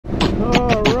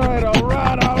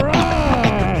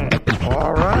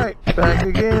Alright, back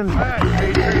again.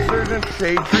 Shadetree surgeon,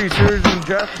 Shadetree surgeon,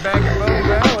 just back at Bow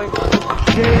Valley.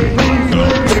 Shadetree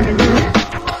surgeon,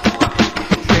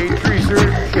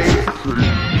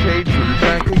 Shadetree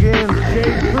back again.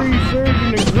 Shadetree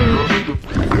surgeon and group.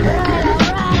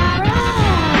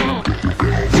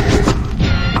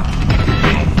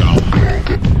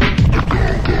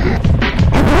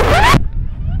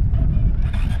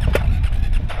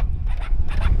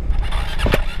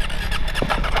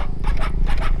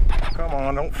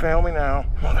 Don't fail me now,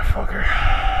 motherfucker.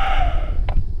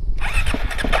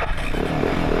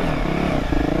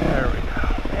 There we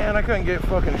go. Man, I couldn't get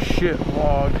fucking shit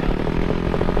vlogged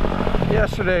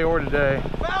yesterday or today.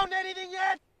 Found anything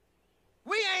yet?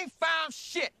 We ain't found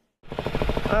shit.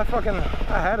 I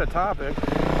had a topic. In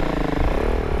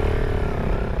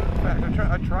fact,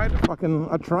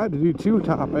 I tried to do 2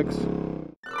 topics.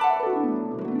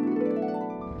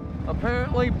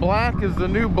 Apparently black is the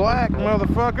new black,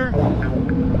 motherfucker.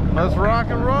 Let's rock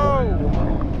and roll.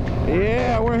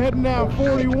 Yeah, we're heading out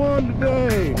 41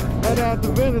 today. Head out to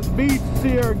Venice Beach to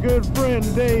see our good friend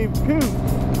Dave Coots.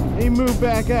 He moved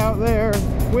back out there.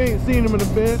 We ain't seen him in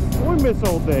a bit. We miss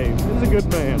old Dave. He's a good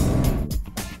man.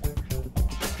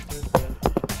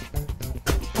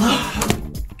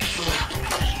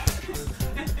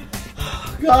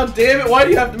 God damn it, why do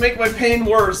you have to make my pain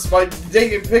worse by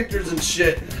taking pictures and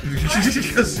shit?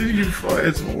 Because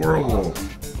it's horrible.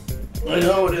 I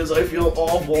know it is, I feel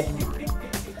awful.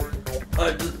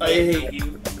 I hate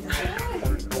you.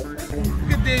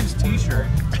 Look at Dave's t-shirt.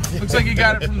 Looks like he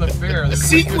got it from the fair.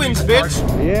 Sequins, bitch!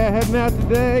 Yeah, heading out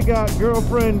today. Got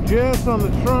girlfriend Jess on the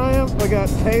Triumph. I got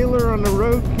Taylor on the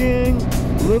Road King.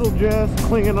 Little Jess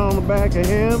clinging on the back of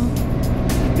him.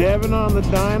 Devin on the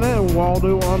Dyna and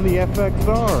Waldo on the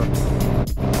FXR.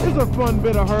 Here's a fun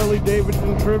bit of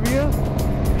Harley-Davidson trivia.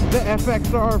 The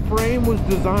FXR frame was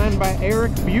designed by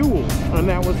Eric Buell, and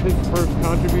that was his first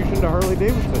contribution to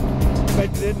Harley-Davidson. Bet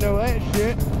you didn't know that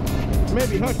shit.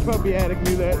 Maybe Hush Puppy Addict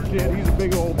knew that shit. He's a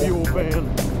big old Buell fan.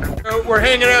 We're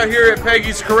hanging out here at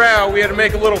Peggy's Corral. We had to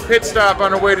make a little pit stop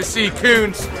on our way to see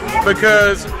Koontz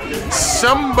because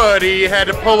somebody had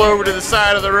to pull over to the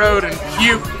side of the road and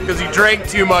puke because he drank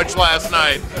too much last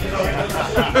night.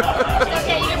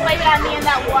 Okay, you can blame it on me in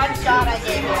that one shot I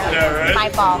gave you. Yeah, right? My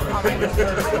fault.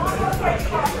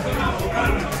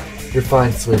 You're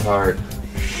fine, sweetheart.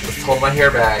 Just hold my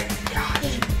hair back.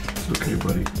 Gosh. It's okay,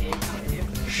 buddy.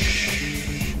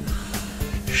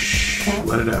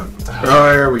 Let it out. Oh,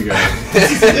 there we go.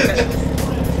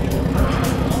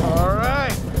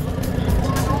 Alright.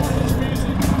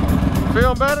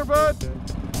 Feel better, bud?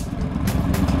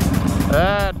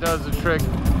 That does the trick.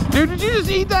 Dude, did you just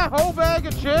eat that whole bag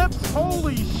of chips?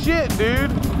 Holy shit,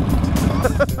 dude.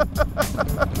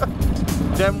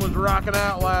 Devin was rocking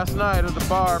out last night at the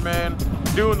bar, man.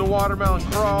 Doing the watermelon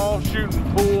crawl, shooting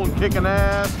pool and kicking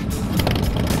ass.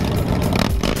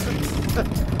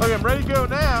 Okay, I'm ready to go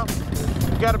now.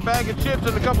 Got a bag of chips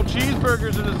and a couple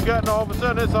cheeseburgers in his gut, and all of a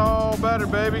sudden it's all better,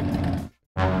 baby.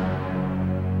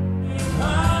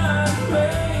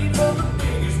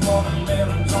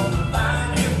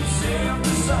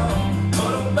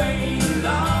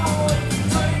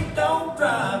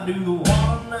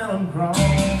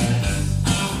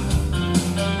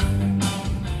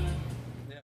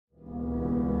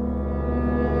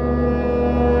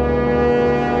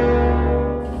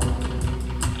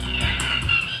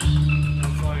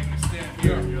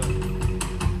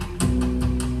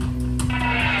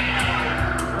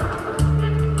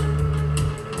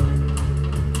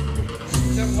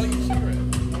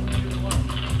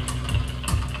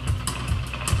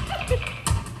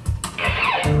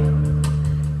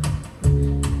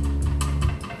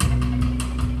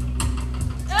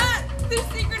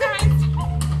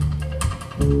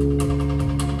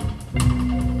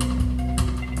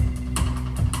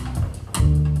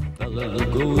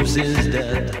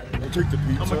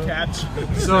 I'm a catch.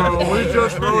 So we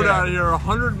just rode out of here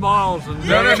 100 miles and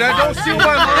No, don't steal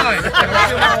my line. Don't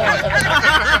steal my line.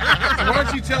 So why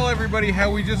don't you tell everybody how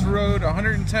we just rode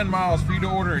 110 miles for you to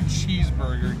order a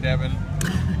cheeseburger, Devin?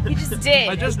 You just did.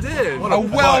 I just did. A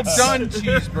well-done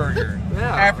cheeseburger.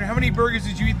 Yeah. After how many burgers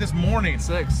did you eat this morning?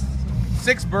 6.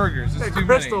 6 burgers. That's too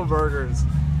Crystal many. burgers.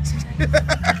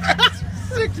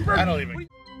 6 burgers. I don't even.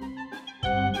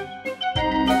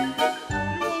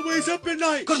 Up at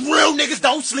night. Cause real niggas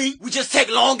don't sleep. We just take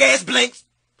long ass blinks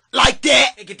like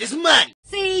that and get this money.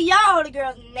 See, y'all the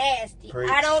girls nasty.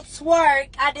 Preach. I don't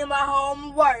twerk. I do my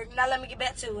homework. Now let me get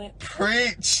back to it.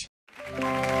 Preach.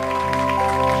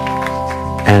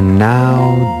 And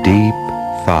now, Deep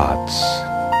Thoughts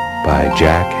by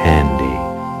Jack Handy.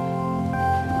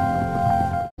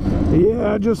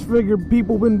 Yeah, I just figured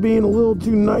people been being a little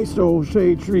too nice to old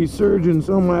Shadetree Surgeon,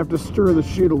 so I'm gonna have to stir the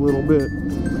shit a little bit.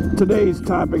 Today's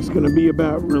topic's gonna be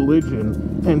about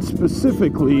religion, and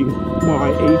specifically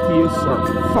why atheists are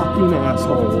fucking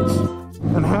assholes.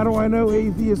 And how do I know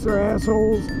atheists are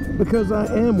assholes? Because I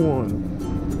am one.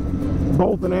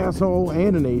 Both an asshole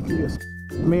and an atheist.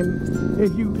 I mean,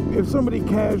 if somebody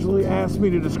casually asked me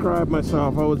to describe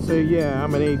myself, I would say, yeah,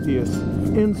 I'm an atheist.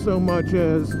 In so much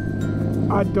as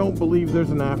I don't believe there's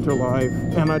an afterlife,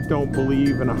 and I don't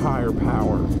believe in a higher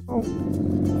power. Well,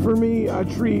 for me, I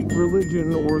treat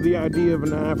religion or the idea of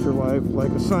an afterlife like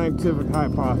a scientific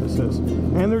hypothesis,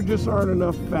 and there just aren't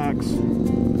enough facts.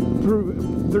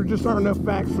 There just aren't enough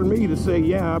facts for me to say,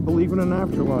 yeah, I believe in an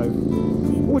afterlife.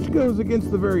 Which goes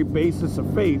against the very basis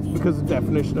of faith, because the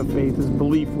definition of faith is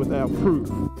belief without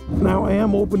proof. Now, I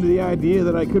am open to the idea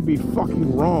that I could be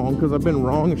fucking wrong, because I've been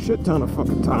wrong a shit ton of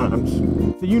fucking times.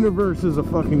 The universe is a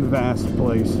fucking vast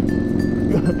place,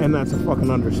 and that's a fucking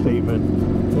understatement.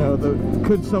 You know,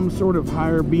 could some sort of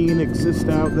higher being exist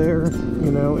out there,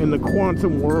 you know, in the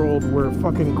quantum world where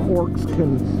fucking quarks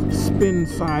can spin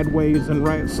sideways and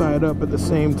right side up at the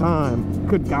same time?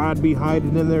 Could God be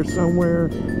hiding in there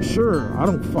somewhere? Sure, I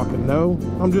don't fucking know.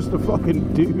 I'm just a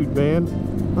fucking dude, man.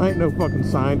 I ain't no fucking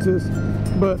scientist.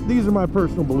 But these are my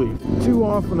personal beliefs. Too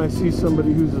often I see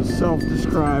somebody who's a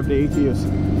self-described atheist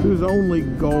whose only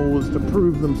goal is to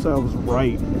prove themselves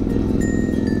right.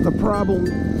 The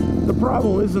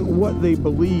problem isn't what they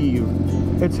believe,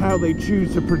 it's how they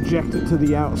choose to project it to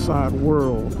the outside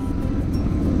world.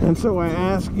 And so I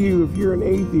ask you, if you're an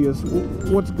atheist,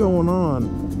 what's going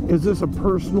on? Is this a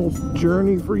personal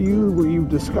journey for you where you've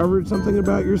discovered something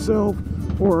about yourself?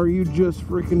 Or are you just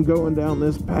freaking going down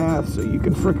this path so you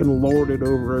can freaking lord it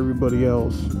over everybody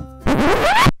else?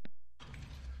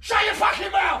 Shut your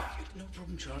fucking mouth! No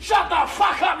problem, Charlie. Shut the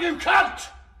fuck up, you cunt!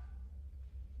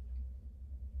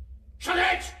 Shut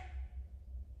it!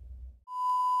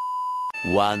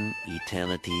 One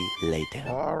eternity later.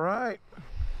 All right.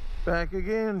 Back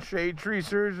again, Shadetree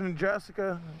Surgeon and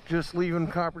Jessica, just leaving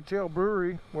Coppertail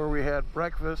Brewery, where we had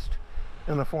breakfast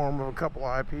in the form of a couple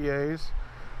IPAs,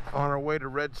 on our way to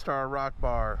Red Star Rock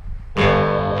Bar.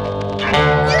 Yes!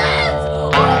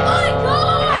 Oh my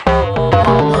god! Oh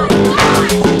my god!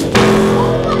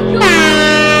 Oh my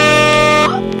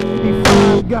god!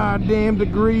 85 goddamn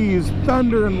degrees,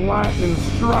 thunder and lightning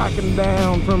striking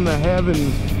down from the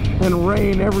heavens, and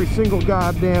rain every single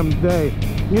goddamn day.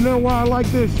 You know why I like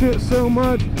this shit so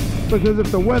much? Because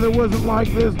if the weather wasn't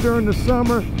like this during the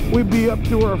summer, we'd be up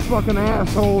to our fucking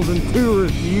assholes and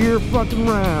tourists year fucking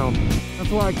round. That's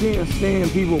why I can't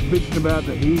stand people bitching about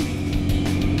the heat.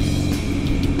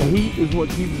 The heat is what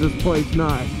keeps this place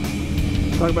nice.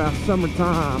 Talk about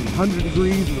summertime, 100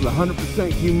 degrees with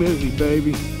 100% humidity,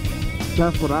 baby.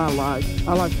 That's what I like.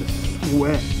 I like to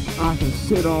sweat. I can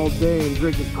sit all day and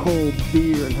drink a cold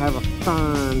beer and have a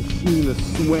fine sheen of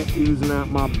sweat oozing out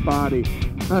my body.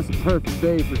 That's a perfect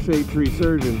day for Shadetree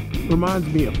Surgeon. Reminds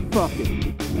me of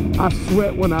fucking. I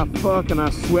sweat when I fuck, and I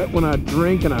sweat when I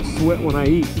drink, and I sweat when I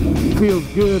eat. Feels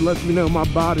good, lets me know my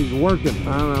body's working.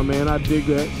 I don't know, man, I dig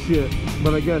that shit.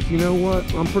 But I guess, you know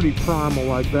what? I'm pretty primal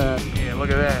like that. Yeah, look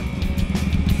at that.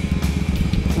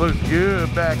 Looks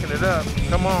good backing it up.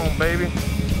 Come on, baby.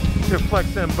 Just flex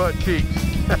them butt cheeks.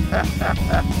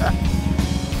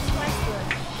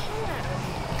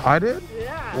 I did?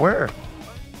 Yeah. Where?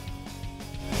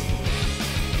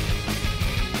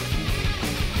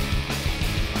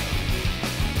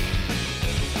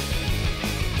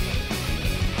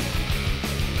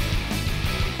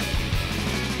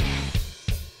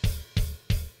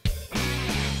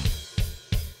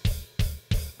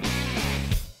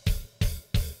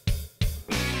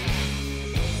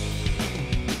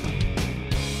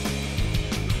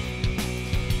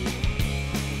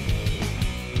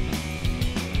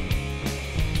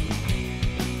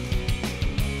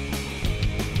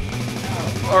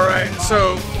 Alright,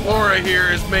 so Laura here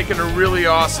is making a really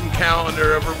awesome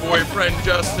calendar of her boyfriend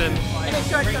Justin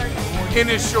in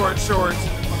his short shorts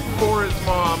for his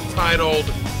mom, titled,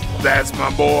 "That's My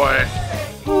Boy."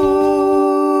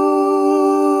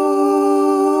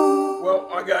 Well,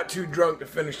 I got too drunk to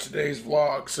finish today's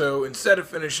vlog, so instead of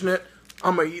finishing it,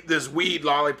 I'm gonna eat this weed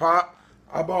lollipop.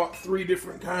 I bought 3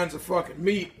 different kinds of fucking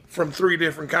meat from 3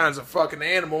 different kinds of fucking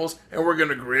animals, and we're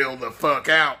gonna grill the fuck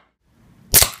out.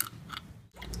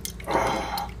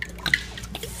 Oh,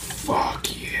 fuck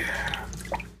yeah.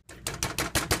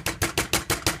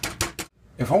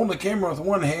 If holding the camera with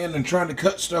one hand and trying to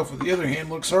cut stuff with the other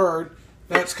hand looks hard,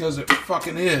 that's because it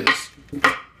fucking is.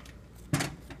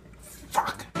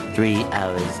 Fuck. 3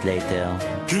 hours later.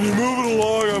 Can you move it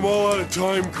along? I'm all out of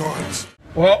time cards.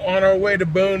 Well, on our way to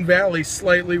Bone Valley,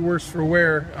 slightly worse for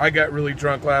wear. I got really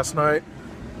drunk last night.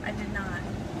 I did not.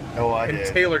 Oh, I And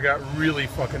did. Taylor got really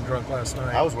fucking drunk last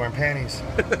night. I was wearing panties.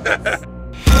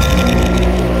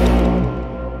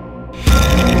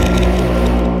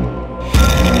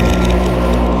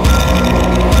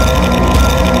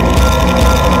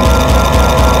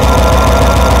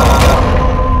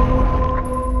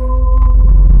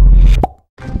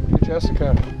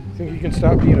 Jessica, think you can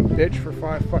stop being a bitch for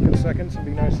 5 fucking seconds and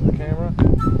be nice to the camera?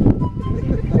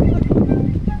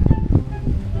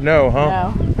 No,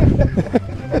 huh? No.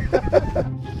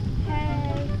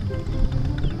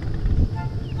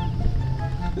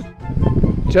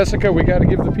 Jessica, we got to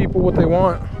give the people what they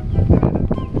want. They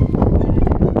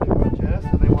want Jess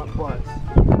and they want butts.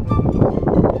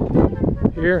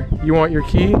 Here, you want your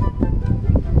key?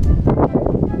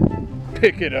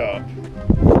 Pick it up.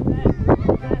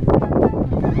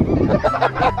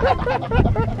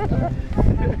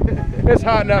 It's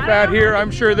hot enough out here.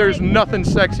 I'm sure there's nothing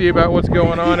sexy about what's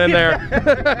going on in there.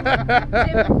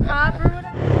 Pop or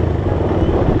whatever.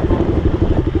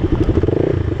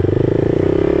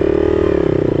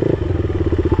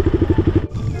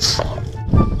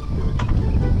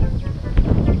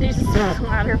 There's just a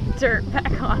splatter of dirt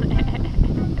back on it.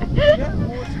 Yeah,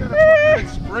 well, it's got a fucking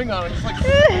spring on it. It's like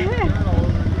dirt all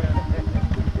over again.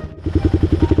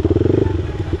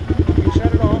 You can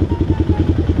shut it off. Oh,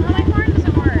 my car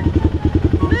doesn't work.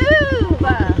 Move!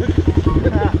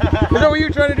 Is that what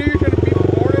you're trying to do? You're trying to beat the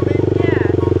horn at me?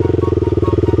 Yeah.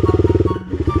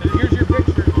 Here's your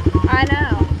picture. I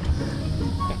know.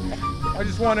 I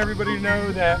just want everybody to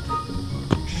know that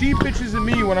she bitches at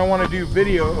me when I want to do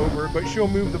video over, but she'll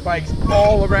move the bikes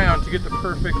all around to get the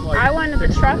perfect like. I wanted the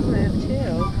truck moved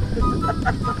too.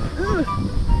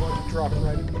 Well, it dropped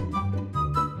right in.